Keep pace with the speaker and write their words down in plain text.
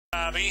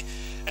Derby,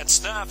 and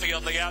Snarfy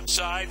on the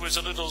outside was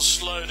a little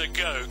slow to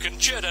go.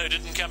 Concerto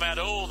didn't come out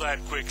all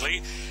that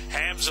quickly.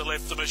 Hamza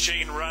left the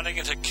machine running,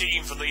 and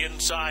Hakeem from the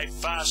inside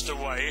fast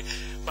away.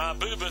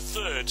 Mahbooba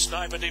third,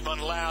 Sniper Demon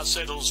Lao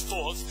settles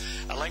fourth.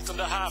 A length and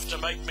a half to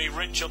Make Me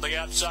Rich on the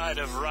outside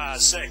of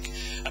Razek.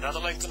 Another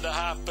length and a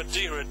half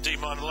Badira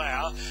Demon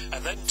Lao,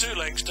 and then 2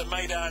 lengths to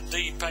Maidan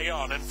D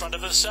Payon in front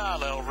of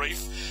Asal El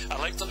Reef. A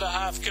length and a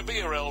half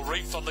Kabir El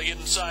Reef on the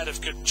inside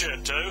of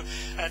Concerto,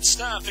 and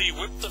Snarfy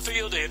whipped the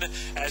field in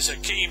as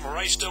Hakeem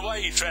raced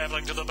away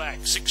travelling to the back.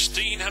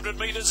 1,600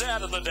 metres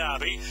out in the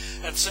Derby,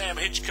 and Sam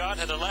Hitchcock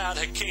had allowed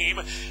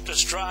Hakeem to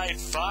stride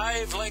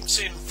 5 lengths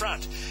in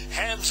front.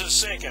 Hamza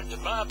second,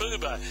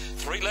 Mahbooba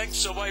 3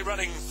 lengths away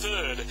running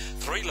third,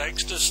 3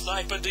 lengths to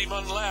Sniper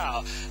Demon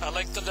Lao, a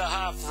length and a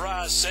half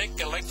Razek,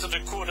 a length and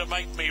a quarter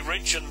Make Me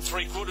Rich, and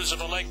 3/4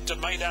 of a length to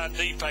Maidan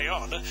D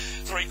Payon,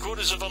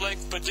 3/4 of a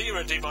length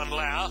Badira Demon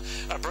Lao,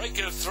 a break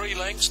of 3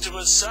 lengths to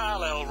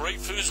Asal El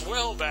Reef, who's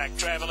well back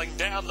travelling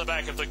down the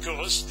back of the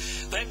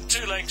course, then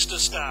 2 lengths to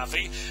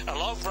Snarfy, a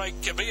long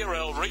break Kabir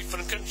El Reef,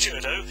 and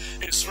Concerto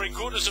is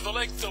 3/4 of a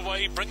length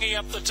away, bringing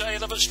up the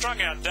tail of a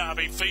strung out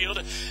Derby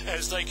field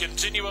as they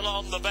continue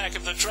along the back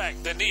of the track.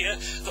 They're near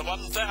the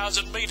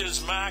 1,000 metres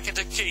mark, and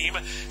Hakeem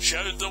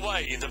showed the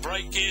way. The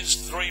break is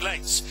 3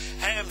 lengths.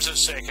 Hamza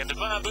second,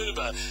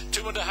 Mahbooba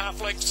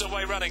 2.5 lengths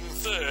away running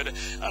third,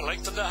 a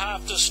length and a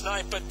half to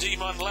Sniper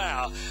Demon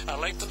Lao, a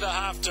length and a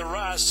half to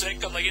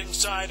Razek on the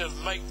inside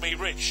of Make Me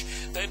Rich,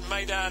 then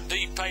Maidan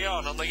D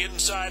Payon on the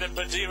inside of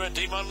Badira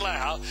Demon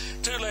Lao,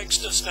 2 lengths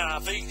to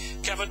Snarfy,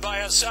 covered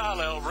by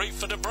Asal El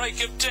Reef, and a break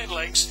of 10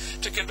 lengths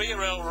to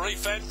Kabir El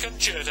Reef and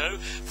Concerto,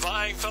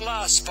 vying for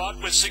last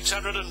spot with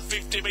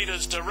 650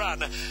 metres to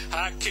run.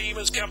 Hakeem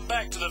has come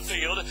back to the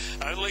field,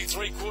 only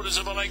 3/4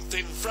 of a length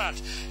in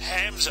front.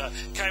 Hamza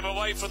came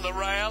away from the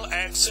rail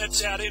and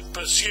sets out in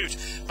pursuit.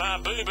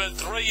 Mahbooba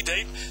 3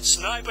 deep,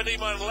 Sniper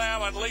Demon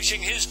Lao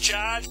unleashing his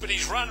charge, but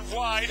he's run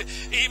wide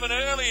even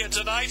earlier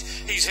tonight.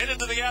 He's headed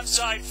to the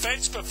outside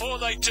fence before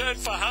they turn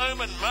for home,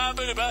 and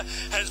Mahbooba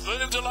has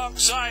moved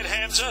alongside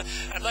Hamza,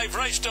 and they've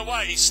raced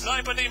away.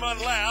 Sniper Demon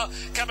Lao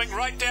coming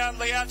right down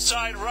the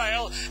outside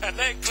rail, and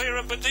they're clear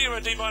of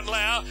Badira Demon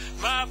Lao.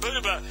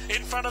 Mahbooba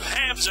in front of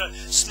Hamza.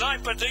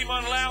 Sniper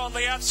Demon Lao on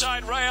the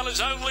outside rail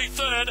is only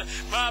third.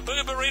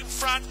 Mahbooba in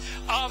front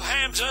of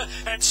Hamza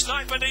and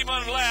Sniper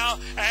Demon Lao,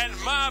 and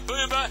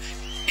Mahbooba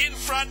in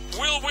front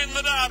will win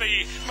the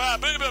Derby.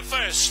 Mahbooba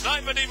first,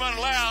 Sniper Demon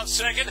Lao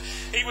second.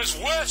 He was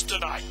worse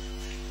tonight.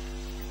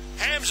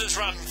 Hamza's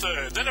run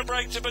third, then a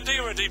break to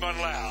Badira Demon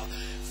Lao,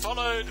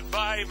 followed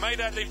by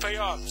Maidan D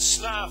Payon,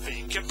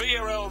 Snarfy,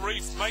 Kabir El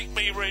Reef, Make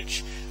Me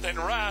Rich, then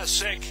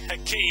Razek,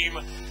 Hakeem,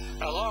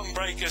 a long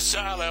break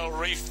Asal El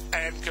Reef,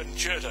 and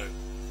Concerto.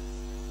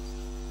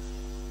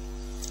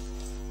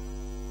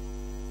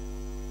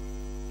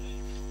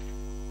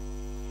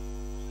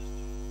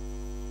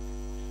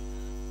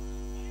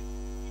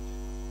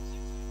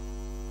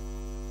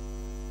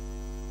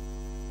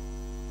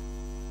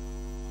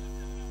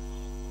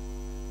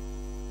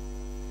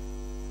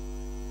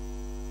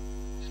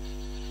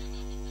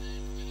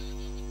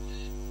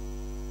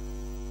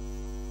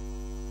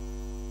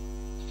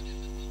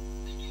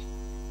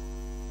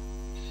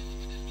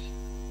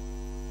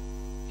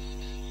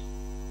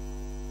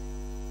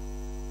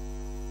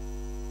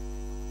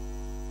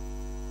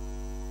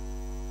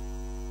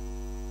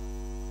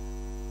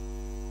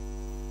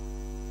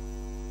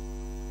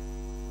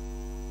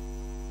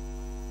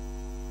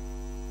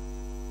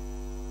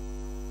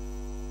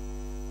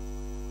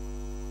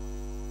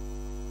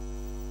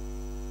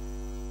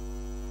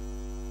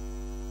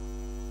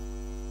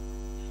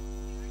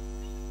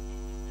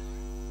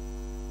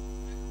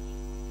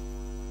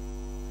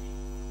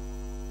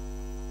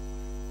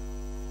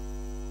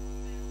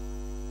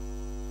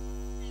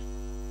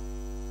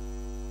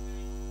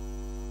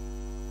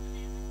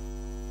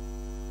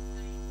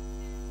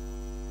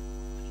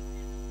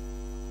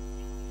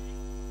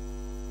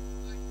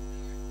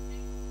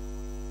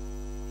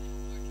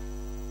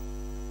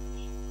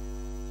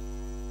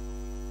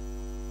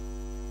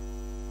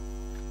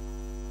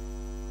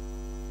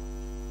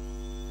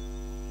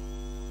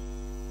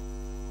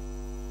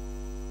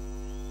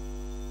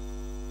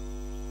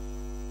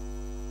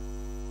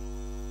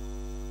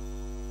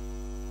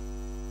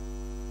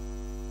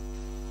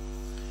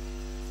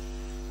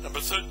 Number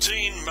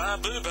 13,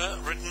 Mahbooba,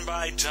 written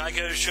by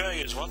Tygo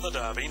Shea, has won the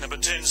Derby. Number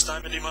 10,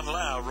 Sniper Demon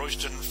Lao,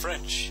 Royston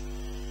French,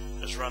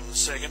 has run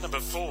second. Number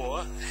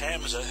 4,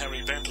 Hamza,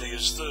 Harry Bentley,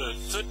 is third.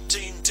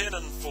 13, 10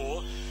 and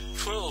 4.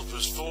 12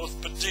 was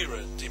fourth,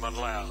 Badira Demon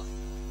Lao.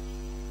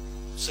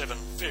 7,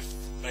 fifth,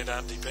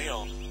 Maidan D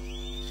Payon.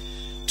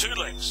 2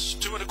 lengths,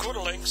 2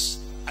 1/4 lengths,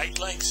 8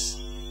 lengths.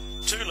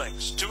 2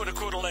 lengths, 2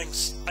 1/4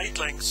 lengths, 8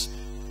 lengths.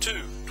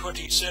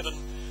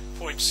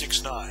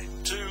 2:27.69.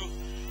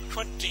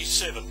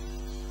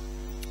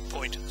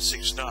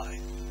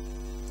 2:27.69.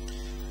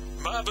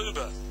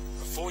 Mahbooba,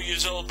 a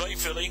 4-year-old bay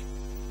filly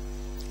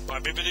by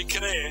Bibidi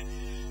Kare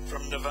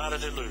from Nevada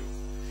de Lou,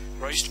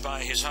 raced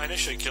by His Highness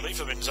Sheikh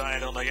Khalifa bin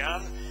Zayed Al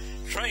Nahyan,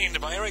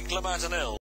 trained by Eric Lamartinel.